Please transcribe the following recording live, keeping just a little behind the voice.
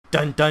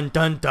Dun dun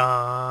dun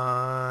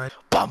dun.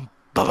 Bum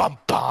bum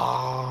bum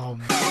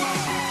bum.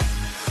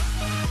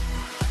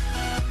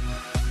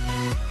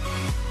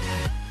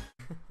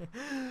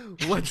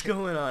 What's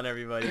going on,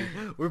 everybody?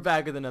 We're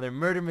back with another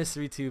Murder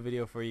Mystery 2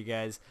 video for you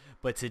guys,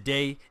 but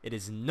today it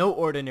is no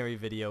ordinary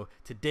video.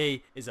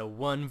 Today is a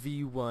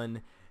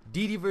 1v1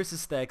 DD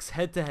versus Stex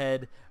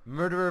head-to-head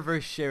murderer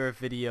versus sheriff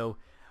video.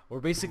 We're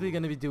basically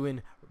going to be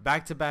doing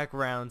back-to-back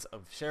rounds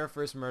of sheriff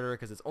versus murderer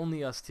because it's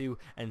only us two,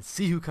 and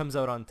see who comes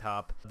out on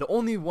top. The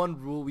only one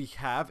rule we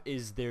have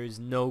is there is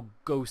no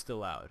ghost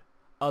allowed.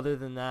 Other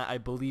than that, I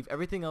believe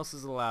everything else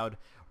is allowed.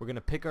 We're going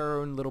to pick our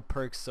own little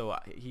perks, so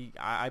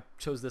I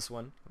chose this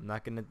one. I'm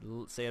not going to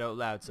say it out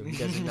loud so he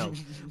doesn't know.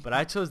 But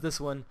I chose this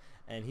one,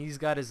 and he's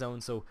got his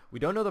own, so we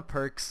don't know the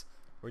perks.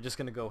 We're just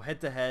going to go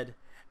head-to-head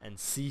and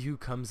see who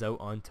comes out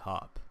on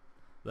top.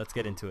 Let's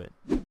get into it.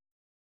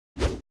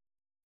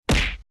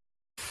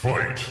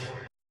 Fight!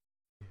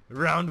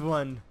 Round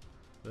one.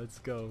 Let's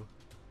go.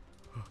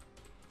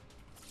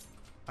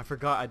 I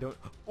forgot I don't...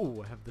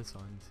 Oh, I have this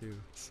on, too.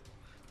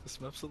 This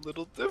map's a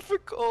little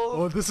difficult.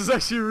 Oh, this is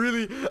actually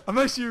really... I'm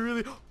actually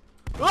really...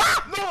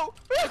 Ah! No!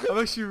 I'm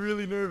actually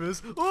really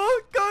nervous.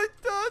 Oh, God!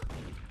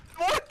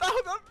 What?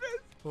 That missed.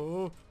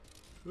 Oh.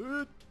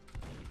 The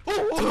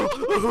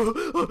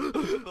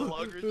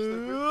long range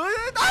sniper.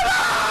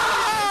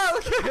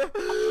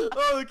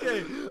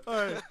 Okay.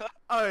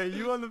 Alright,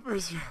 you on the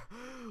first round.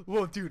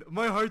 Whoa, dude,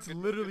 my heart's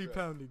literally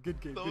pounding. Good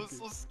game, That good was game.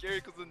 so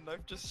scary because the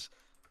knife just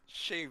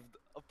shaved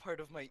a part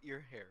of my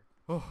ear hair.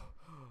 Oh,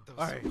 That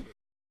was so alright. good.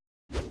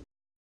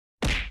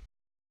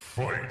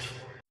 Fight!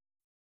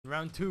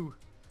 Round two,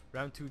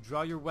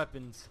 draw your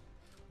weapons.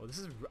 Oh, this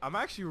is... I'm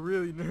actually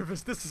really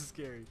nervous. This is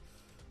scary.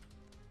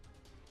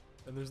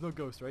 And there's no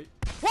ghost, right?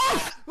 Whoa!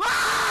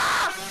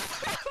 Ah!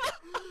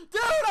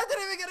 Dude, I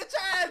didn't even get a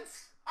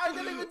chance! I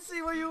didn't even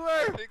see where you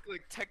I were! think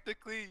like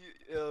technically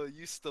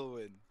you still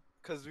win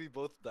because we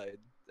both died.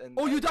 And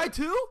Oh, I you died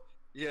too?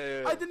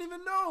 Yeah. I didn't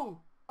even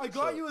know! I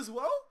got So- you as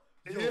well?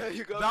 Yeah,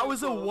 you got That me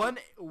was as a well.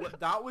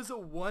 that was a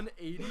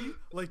 180,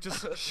 like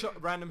just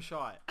random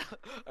shot.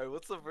 Alright,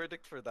 what's the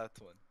verdict for that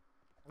one?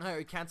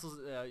 Alright, it cancels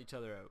each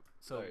other out.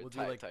 So Alright, we'll do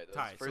tie, like tie. That was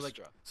tie. So first like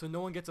draw. so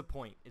no one gets a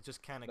point. It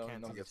just kind of No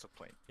cancels. one gets a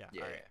point. Yeah.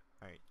 Yeah. Alright.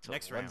 Alright. So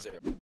Next round.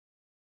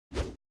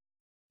 1-0.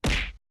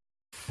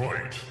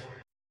 Fight!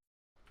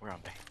 We're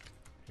on back.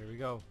 Here we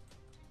go.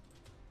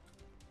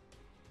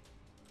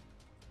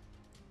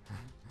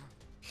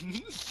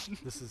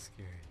 This is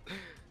scary.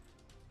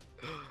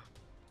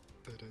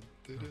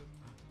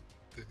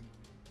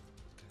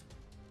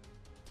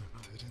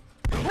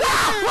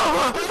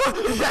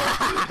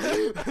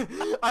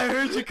 I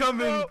heard you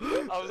coming. I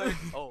was like,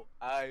 oh,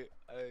 I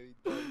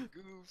done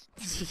goofed.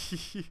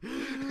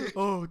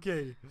 Oh,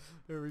 okay.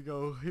 Here we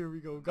go.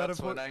 Got That's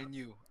a when point. I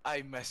knew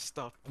I messed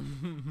up.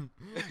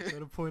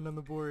 Got a point on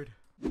the board.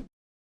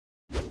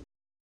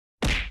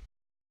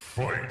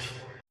 Fight!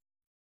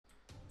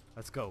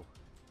 Let's go.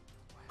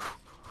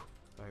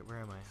 Alright, where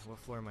am I? What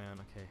floor am I on?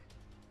 Okay.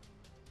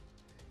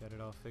 Got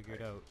it all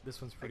figured out. This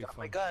one's I pretty got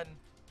fun. my gun.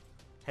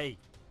 Hey,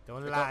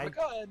 don't I got lie. my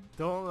gun.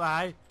 Don't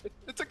lie.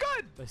 It's a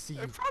gun. I see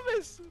I you.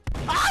 promise.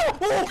 Ow!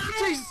 Oh,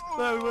 jeez!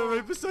 That went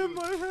right beside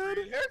my head.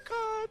 Free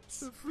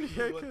haircuts. A free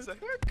Who wants haircut. a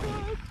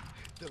haircut?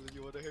 Dylan,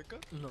 you want a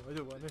haircut? No, I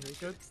don't want a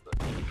haircut.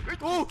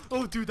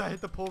 Oh, dude, I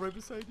hit the pole right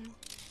beside you.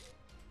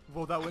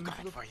 Whoa, that I'm went into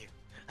coming the... for you.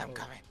 I'm Oh.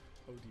 coming.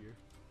 Oh, dear.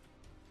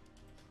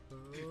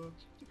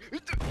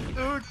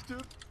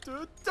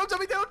 Don't tell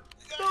me down!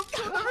 No,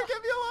 don't ever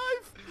get me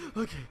alive!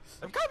 Okay.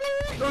 I'm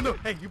coming. No, no,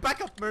 hey, you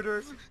back up,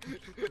 murderer!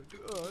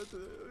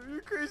 You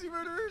crazy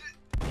murderer!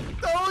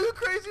 No, you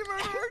crazy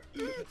murderer!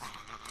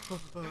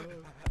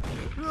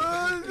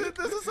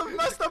 This is some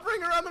messed up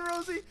ring around the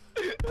rosy!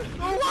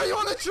 Oh, why are you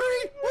on a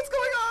tree? What's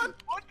going on?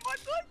 What?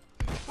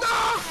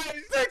 No!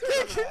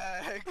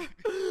 Back.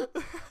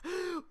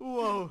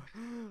 Whoa.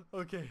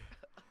 Okay.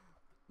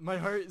 My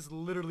heart is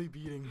literally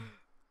beating.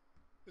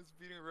 It's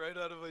beating right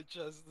out of my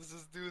chest. This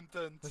is too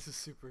intense. This is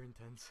super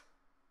intense.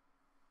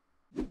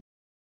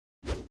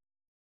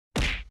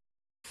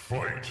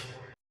 Fight!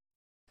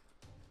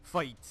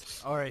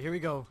 Fight. Alright, here we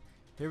go.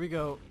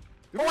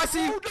 Oh, I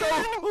see you!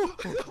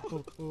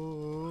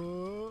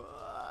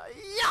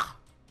 Yeah!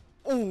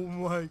 Oh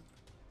my.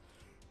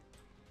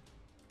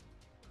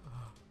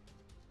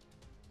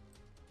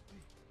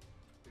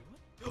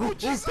 Oh,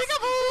 Jesus!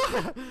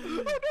 Peekaboo!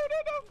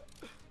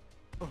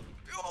 Oh, no. Oh.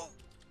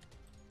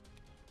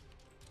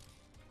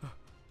 Oh.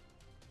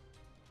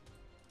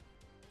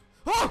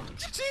 Oh!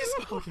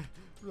 Jeez! Okay.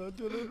 Run,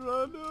 Dylan,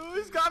 run. Oh,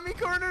 he's got me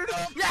cornered.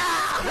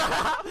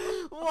 Yeah!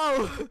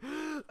 Whoa!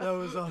 That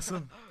was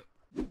awesome.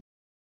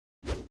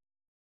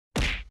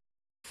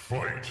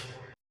 Fight!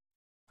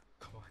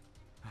 Come on.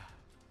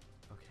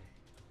 Okay.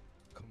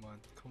 Come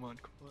on.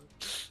 Oh,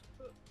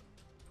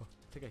 I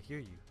think I hear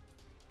you.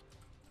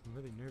 I'm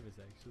really nervous,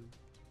 actually.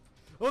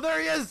 Oh,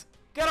 there he is!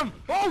 Get him!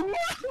 Oh!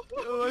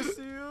 Oh, I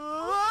see you.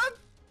 What?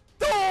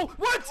 Oh!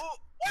 What? Oh,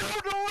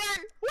 no way!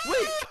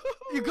 Wait!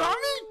 You got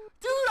me?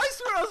 Dude, I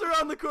swear I was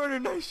around the corner.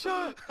 Nice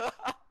shot.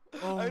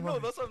 Oh I know, my-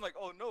 that's why I'm like,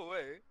 oh no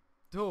way.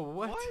 Dude,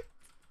 what? What?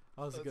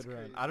 That was a That's good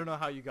round. crazy. I don't know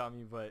how you got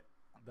me, but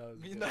that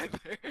was Me good. neither.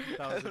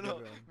 That I was a don't good know.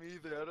 round. Me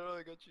either. I don't know.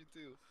 I got you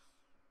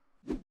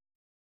too.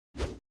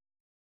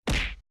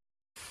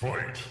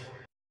 Fight.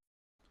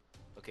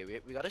 Okay,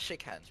 we gotta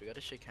shake hands. We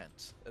gotta shake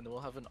hands, and then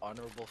we'll have an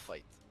honorable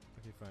fight.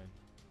 Okay, fine.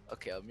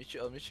 Okay, I'll meet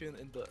you. I'll meet you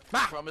in the.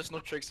 Ah! Promise, no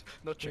tricks.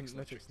 No tricks.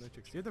 No tricks, no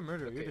tricks. You're the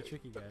murderer. You're the Okay,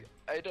 tricky guy. okay.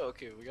 I know.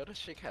 Okay, we gotta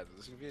shake hands.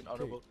 This is gonna be an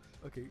honorable.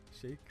 Okay,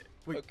 shake.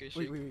 Wait, Okay, wait,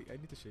 shake. wait. I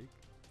need to shake.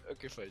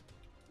 Okay, fine.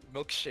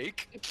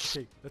 Milkshake.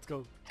 Shake. Let's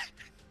go.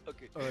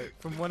 Okay. All right,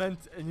 from one end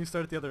and you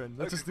start at the other end.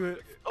 Let's Okay, just do it.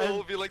 okay. Oh,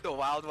 it'll be like the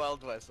Wild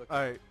Wild West. Okay.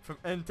 All right, from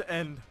end to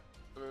end.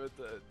 Okay,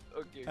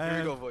 here And-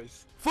 we go,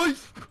 boys. Fight!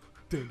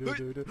 Dun, dun,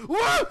 dun, dun.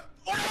 Whoa!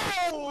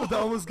 Oh! That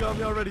almost got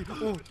me already.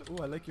 Oh,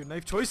 I like your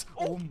knife choice.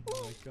 Oh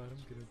my god,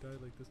 I'm gonna die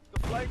like this. The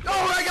flag.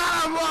 Oh, I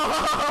got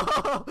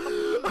him!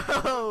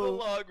 The Whoa!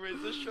 long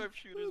range. The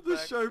sharpshooter's The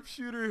back.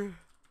 sharpshooter.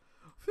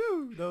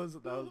 Phew,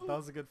 that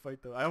was a good fight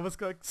though. I almost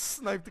got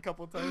sniped a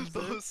couple times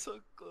That there. was so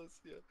close.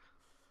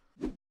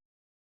 Yeah.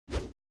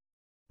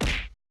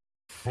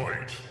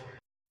 Fight.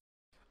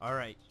 All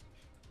right,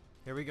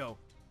 here we go.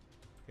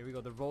 Here we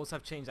go. The roles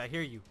have changed. I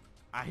hear you.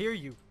 I hear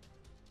you.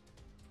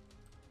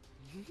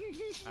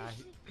 Ah!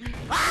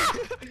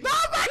 No,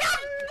 my God!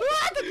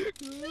 What?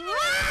 No!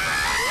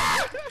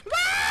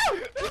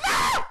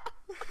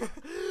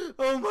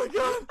 Oh my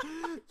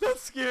God!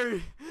 That's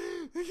scary.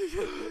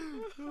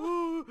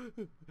 Ooh,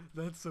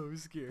 that's so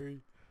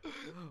scary.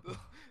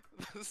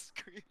 The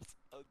screams.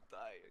 I'm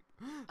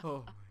dying.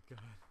 Oh my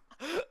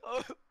God.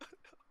 Oh.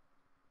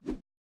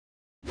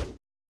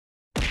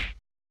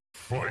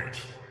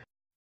 Fight.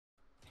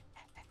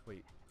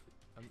 Wait.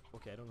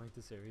 Okay, I don't like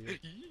this area.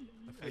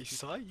 I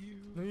saw you.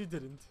 No, you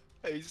didn't.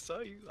 I saw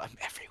you. I'm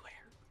everywhere.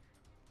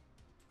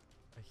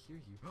 I hear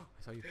you.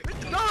 I saw you.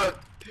 No!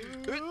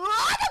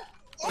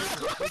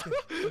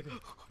 Okay.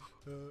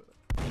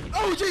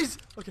 Oh jeez!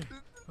 Okay.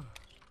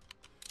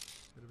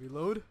 Gotta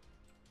reload.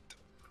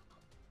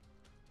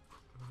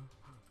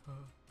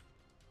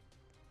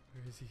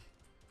 Where is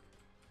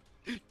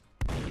he?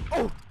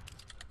 Oh!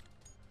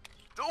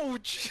 Oh,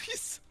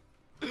 jeez!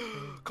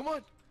 Come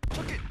on,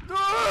 chuck it!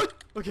 No!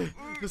 Okay,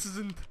 this is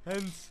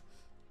intense.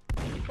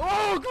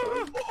 Oh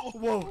God!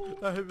 Whoa!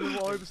 That hit me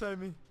all right beside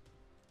me.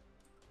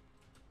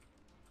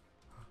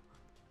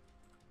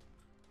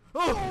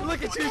 Oh!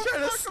 Look at you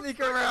trying to sneak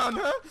around,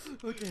 huh?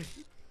 Okay.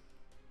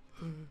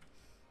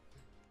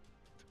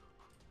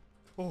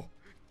 Oh.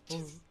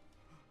 Oh.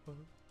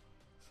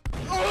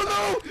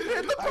 Oh no!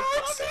 Hit the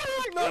box!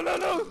 No, no,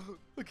 no!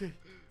 Okay.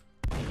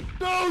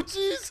 No,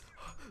 jeez!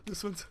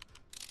 This one's...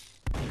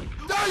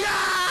 Oh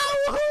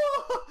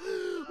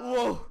yeah!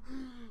 Whoa!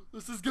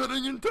 This is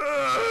getting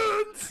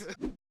intense!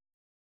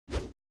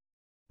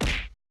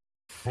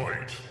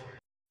 Fight.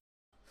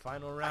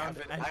 Final round.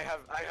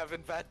 I have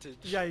advantage.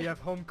 Yeah, you have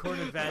home court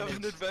I have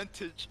an advantage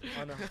advantage.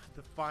 on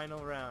the final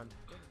round.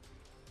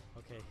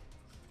 Okay,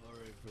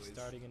 Alright, we're boys.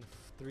 starting in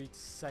 3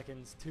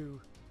 seconds.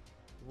 2,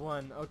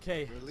 1.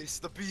 Okay, Release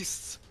the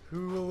beasts.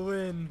 who will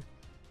win?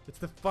 It's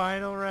the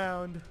final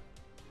round.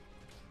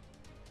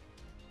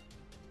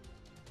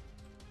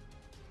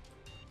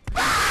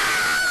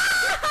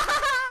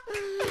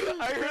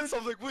 I heard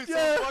something. Wait,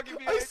 Yeah, someone's walking I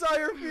behind. saw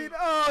your feet.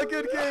 Oh,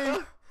 good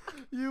game.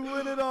 You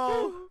win it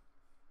all.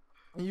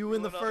 You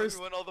win the first.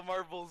 We won all the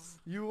marbles.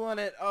 You won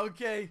it.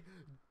 Okay.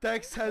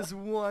 Dex has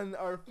won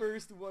our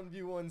first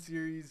 1v1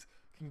 series.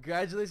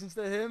 Congratulations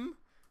to him.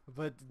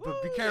 But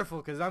be careful,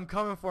 because I'm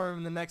coming for him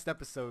in the next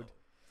episode.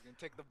 He's gonna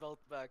take the belt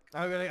back.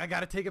 I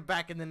gotta take it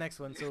back in the next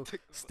one. So Take the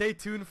belt. stay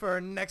tuned for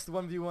our next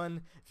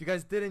 1v1. If you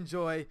guys did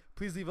enjoy,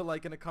 please leave a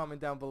like and a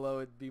comment down below.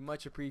 It'd be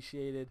much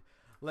appreciated.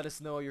 Let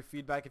us know your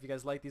feedback if you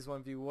guys like these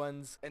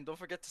 1v1s. And don't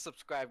forget to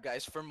subscribe,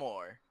 guys, for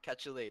more.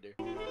 Catch you later.